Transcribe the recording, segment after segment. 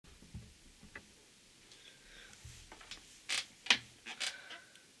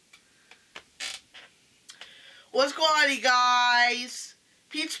What's going on, you guys?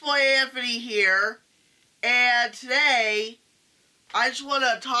 Peach Boy Anthony here, and today I just want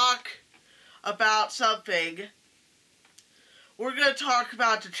to talk about something. We're going to talk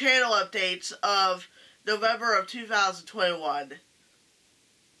about the channel updates of November of 2021.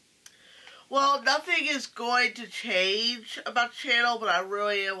 Well, nothing is going to change about the channel, but I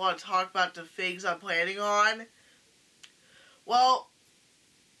really want to talk about the things I'm planning on. Well,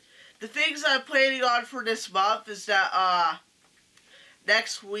 the things I'm planning on for this month is that,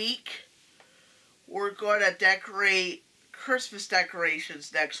 next week, we're going to decorate Christmas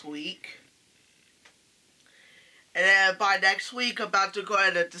decorations next week. And then by next week, I'm about to go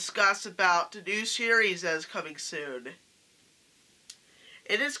ahead and discuss about the new series that is coming soon.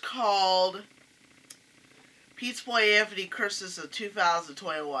 It is called Peach Boy Anthony Christmas of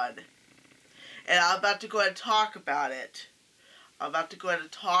 2021. And I'm about to go ahead and talk about it. I'm about to go ahead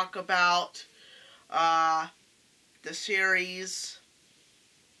and talk about the series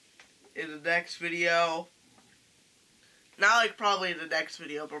in the next video. Not like probably in the next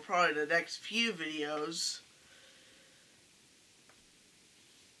video, but probably the next few videos.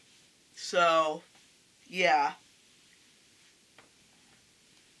 So, yeah.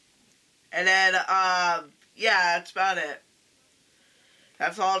 And then, yeah, that's about it.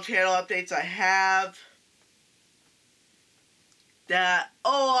 That's all channel updates I have.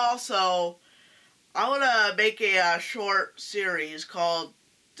 Also, I want to make a short series called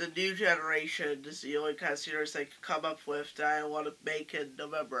The New Generation. This is the only kind of series I can come up with that I want to make in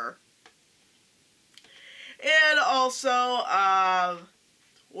November. And also,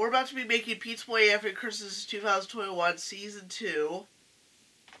 we're about to be making Peach Boy Anthony Christmas 2021 Season 2.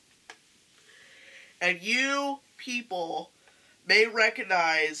 And you people may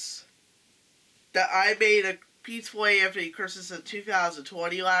recognize that I made a Peach Boy Anthony Christmas in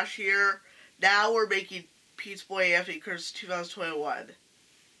 2020 last year. Now we're making Peach Boy Anthony Christmas 2021.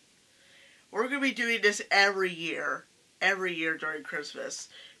 We're going to be doing this every year during Christmas.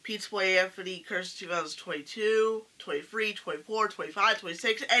 Peach Boy Anthony Christmas 2022, 23, 24, 25,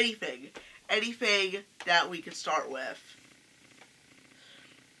 26, anything. Anything that we can start with.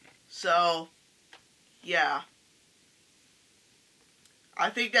 So, yeah. I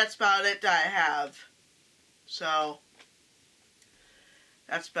think that's about it that I have. So,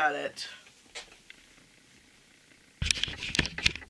 that's about it.